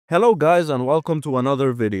Hello guys and welcome to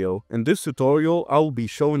another video. In this tutorial, I will be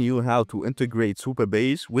showing you how to integrate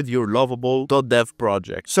Supabase with your lovable.dev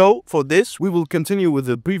project. So for this, we will continue with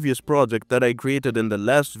the previous project that I created in the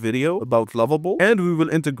last video about Lovable, and we will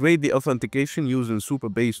integrate the authentication using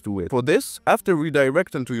Supabase to it. For this, after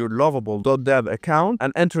redirecting to your lovable.dev account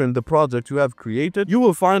and entering the project you have created, you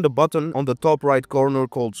will find a button on the top right corner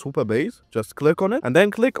called Supabase. Just click on it and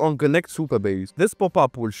then click on Connect Supabase. This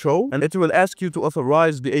pop-up will show and it will ask you to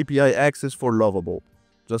authorize the API access for Lovable.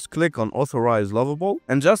 Just click on Authorize Lovable,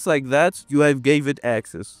 and just like that, you have gave it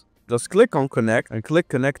access. Just click on Connect and click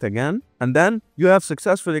Connect again, and then you have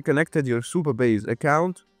successfully connected your Supabase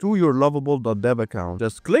account to your lovable.dev account.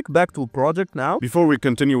 Just click back to project now. Before we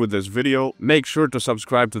continue with this video, make sure to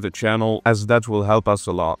subscribe to the channel as that will help us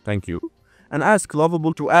a lot. Thank you. And ask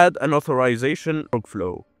Lovable to add an authorization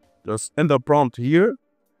workflow. Just in the prompt here,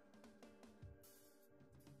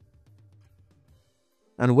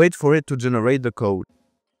 and wait for it to generate the code.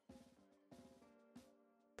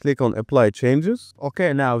 Click on Apply Changes.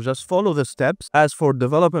 Okay, now just follow the steps. As for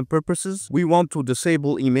development purposes, we want to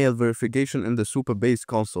disable email verification in the Supabase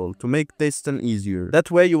console to make testing easier.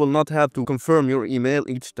 That way you will not have to confirm your email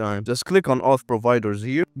each time. Just click on Auth Providers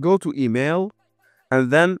here, go to Email,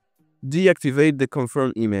 and then deactivate the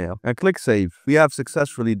confirm email and click Save. We have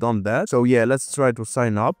successfully done that. So yeah, let's try to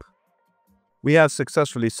sign up. We have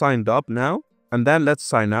successfully signed up now. And then let's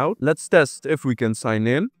sign out. Let's test if we can sign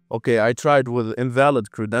in. Okay, I tried with invalid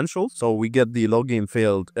credentials, so we get the login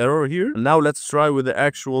failed error here. And now let's try with the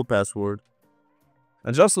actual password.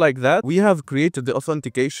 And just like that, we have created the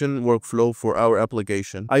authentication workflow for our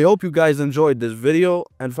application. I hope you guys enjoyed this video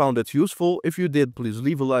and found it useful. If you did, please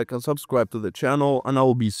leave a like and subscribe to the channel, and I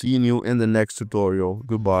will be seeing you in the next tutorial.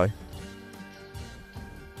 Goodbye.